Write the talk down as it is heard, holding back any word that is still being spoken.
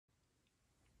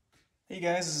Hey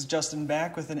guys, this is Justin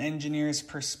back with an engineer's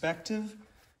perspective,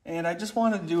 and I just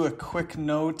wanted to do a quick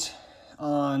note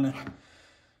on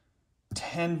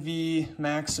 10V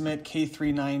Maxamet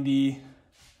K390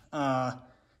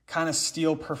 kind of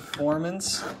steel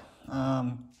performance.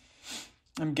 I'm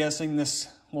guessing this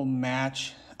will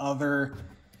match other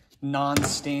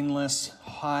non-stainless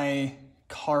high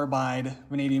carbide,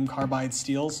 vanadium carbide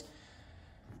steels,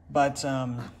 but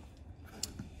I'm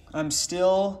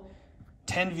still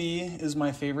 10V is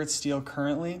my favorite steel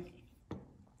currently.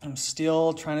 I'm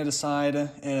still trying to decide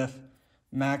if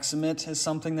Maxamet is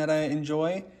something that I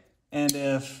enjoy and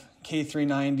if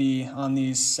K390 on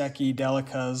these Secchi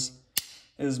Delicas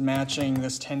is matching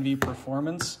this 10V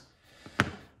performance.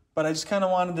 But I just kind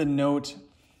of wanted to note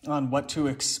on what to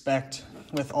expect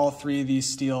with all three of these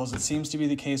steels. It seems to be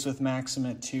the case with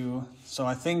Maxamet too. So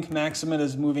I think Maxamet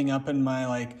is moving up in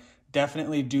my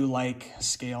definitely do like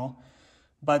scale.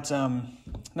 But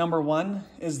number one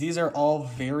is these are all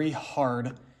very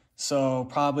hard. So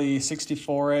probably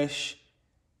 64-ish,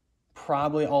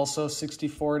 probably also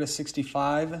 64 to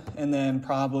 65, and then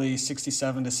probably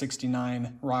 67 to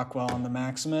 69 Rockwell on the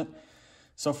Maxamet.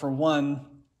 So for one,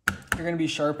 you're gonna be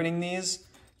sharpening these.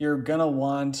 You're gonna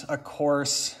want a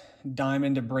coarse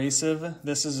diamond abrasive.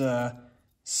 This is a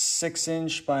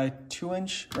 6-inch by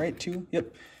 2-inch, right? 2,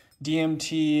 yep.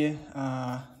 DMT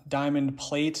diamond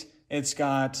plate. It's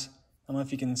got, I don't know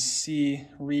if you can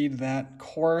read that,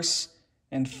 coarse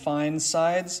and fine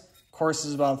sides. Coarse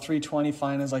is about 320,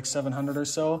 fine is like 700 or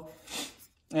so.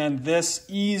 And this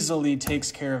easily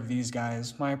takes care of these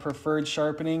guys. My preferred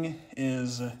sharpening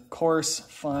is coarse,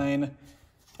 fine,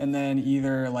 and then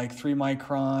either 3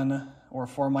 micron or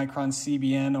 4 micron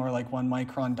CBN or 1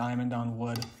 micron diamond on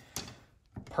wood.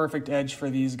 Perfect edge for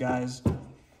these guys.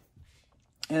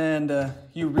 And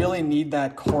you really need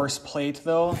that coarse plate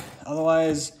though,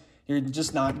 otherwise you're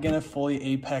just not gonna fully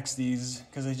apex these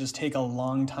because they just take a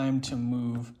long time to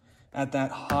move at that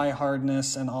high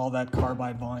hardness and all that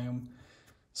carbide volume.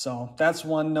 So that's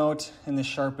one note in the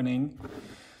sharpening.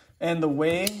 And the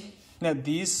way that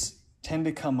these tend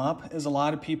to come up is a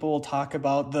lot of people will talk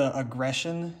about the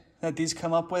aggression that these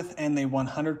come up with, and they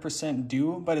 100%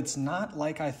 do, but it's not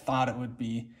like I thought it would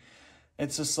be.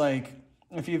 It's just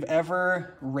if you've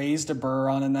ever raised a burr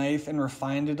on a knife and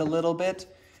refined it a little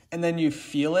bit, and then you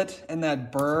feel it, and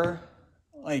that burr,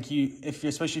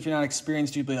 especially if you're not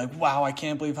experienced, you'd be like, wow, I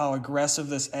can't believe how aggressive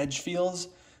this edge feels,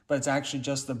 but it's actually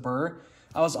just the burr.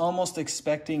 I was almost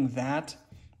expecting that,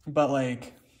 but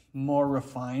more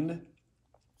refined.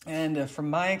 And from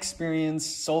my experience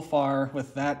so far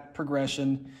with that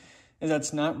progression, is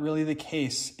that's not really the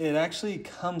case. It actually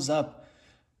comes up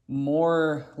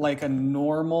more like a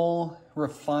normal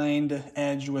refined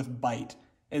edge with bite.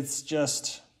 It's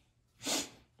just,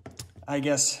 I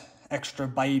guess, extra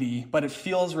bitey, but it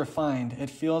feels refined. It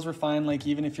feels refined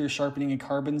even if you're sharpening a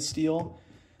carbon steel,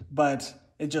 but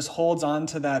it just holds on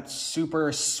to that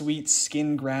super sweet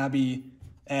skin grabby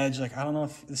edge. I don't know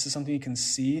if this is something you can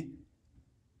see.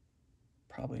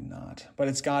 Probably not, but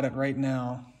it's got it right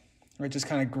now, where it just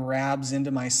kind of grabs into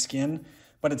my skin,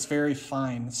 but it's very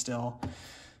fine still.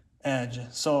 Edge.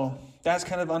 So that's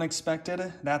kind of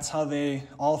unexpected. That's how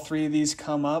all three of these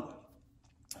come up.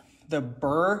 The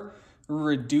burr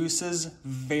reduces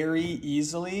very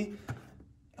easily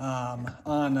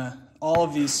on all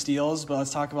of these steels, but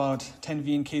let's talk about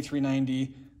 10V and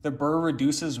K390. The burr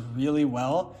reduces really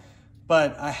well,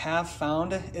 but I have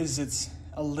found it's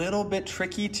a little bit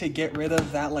tricky to get rid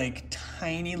of that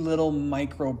tiny little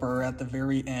micro burr at the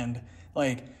very end.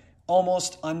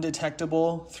 Almost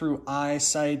undetectable through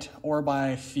eyesight or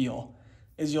by feel,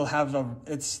 is you'll have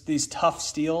these tough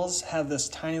steels have this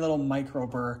tiny little micro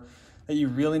burr that you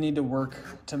really need to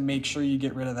work to make sure you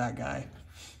get rid of that guy.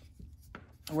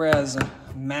 Whereas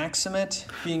Maxamet,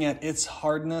 being at its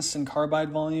hardness and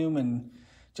carbide volume and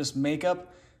just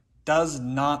makeup, does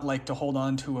not like to hold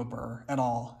on to a burr at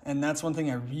all. And that's one thing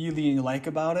I really like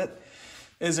about it,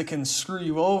 is it can screw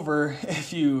you over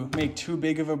if you make too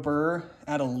big of a burr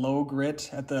at a low grit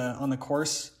on the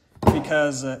coarse,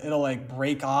 because it'll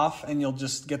break off and you'll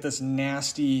just get this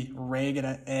nasty ragged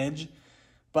edge.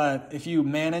 But if you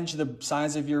manage the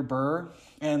size of your burr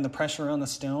and the pressure on the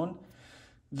stone,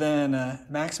 then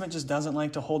Maxamet just doesn't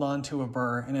like to hold on to a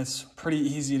burr, and it's pretty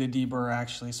easy to deburr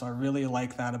actually. So I really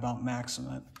like that about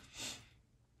Maxamet.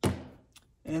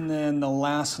 And then the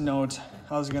last note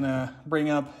I was gonna bring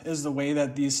up is the way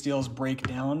that these steels break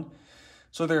down.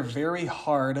 So they're very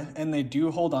hard, and they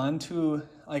do hold on to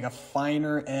a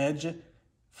finer edge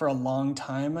for a long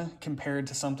time compared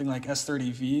to something like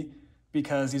S30V,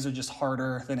 because these are just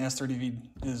harder than S30V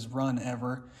is run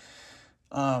ever.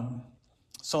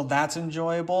 So that's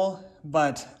enjoyable,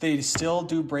 but they still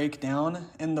do break down.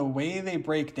 And the way they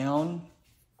break down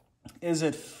is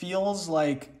it feels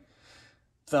like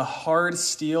the hard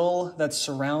steel that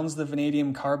surrounds the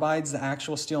vanadium carbides, the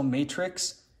actual steel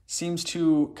matrix, seems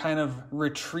to kind of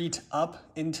retreat up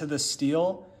into the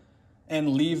steel and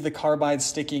leave the carbide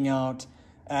sticking out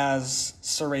as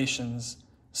serrations.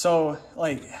 So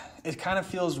like, it kind of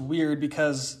feels weird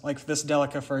because like this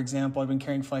Delica, for example, I've been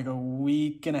carrying for like a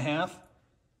week and a half.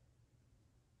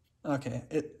 Okay,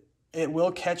 it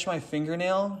will catch my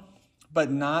fingernail,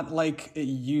 but not like it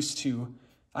used to.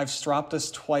 I've stropped this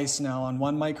twice now on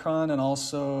 1 micron and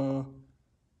also,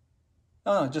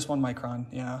 oh no, just 1 micron,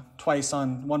 yeah. Twice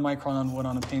on 1 micron on wood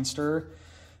on a paint stirrer.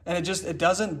 And it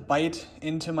doesn't bite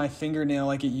into my fingernail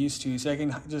like it used to, so I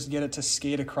can just get it to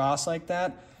skate across like that.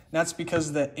 And that's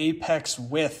because the apex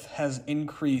width has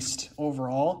increased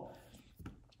overall.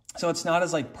 So it's not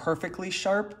as like perfectly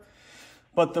sharp,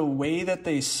 but the way that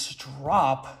they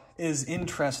strop is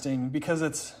interesting because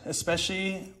it's,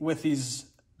 especially with these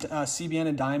CBN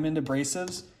and diamond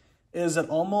abrasives, is it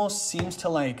almost seems to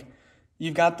like,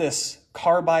 you've got this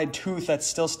carbide tooth that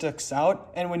still sticks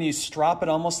out, and when you strop it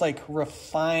almost like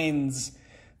refines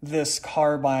this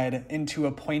carbide into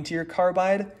a pointier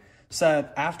carbide, so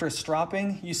that after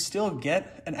stropping you still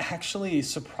get an actually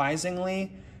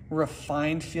surprisingly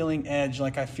refined feeling edge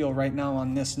like I feel right now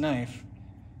on this knife.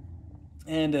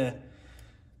 And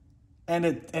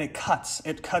it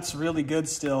cuts really good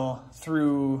still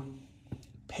through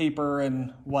paper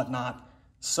and whatnot.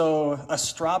 So a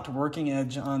stropped working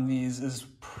edge on these is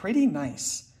pretty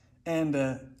nice.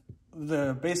 And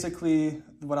basically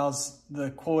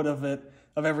the quote of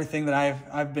everything that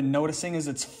I've been noticing is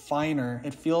it's finer.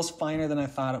 It feels finer than I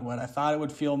thought it would. I thought it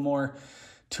would feel more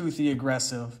toothy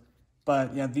aggressive,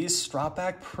 but yeah, these strop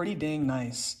back pretty dang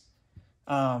nice.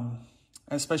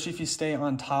 Especially if you stay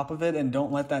on top of it and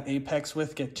don't let that apex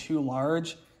width get too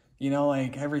large, you know,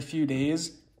 like every few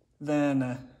days,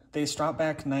 then they strop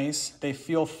back nice. They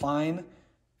feel fine,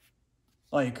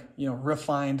 like, you know,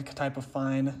 refined type of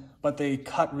fine, but they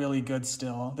cut really good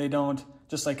still. They don't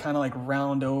just like kind of like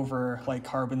round over like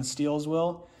carbon steels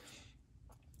will.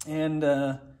 And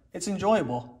it's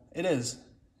enjoyable. It is.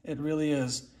 It really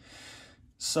is.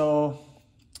 So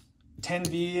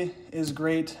 10V is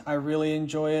great. I really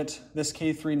enjoy it. This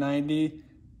K390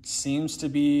 seems to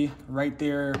be right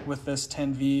there with this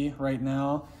 10V right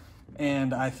now.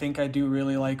 And I think I do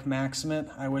really like Maxamet.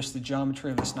 I wish the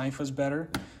geometry of this knife was better,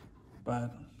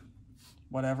 but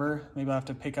whatever. Maybe I'll have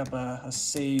to pick up a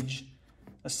Sage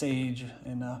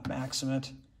in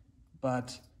Maxamet.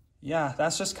 But yeah,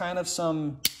 that's just kind of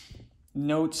some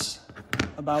notes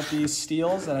about these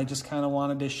steels that I just kind of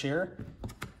wanted to share.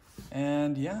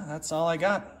 And yeah, that's all I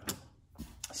got.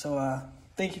 So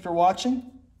thank you for watching.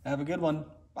 Have a good one.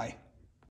 Bye.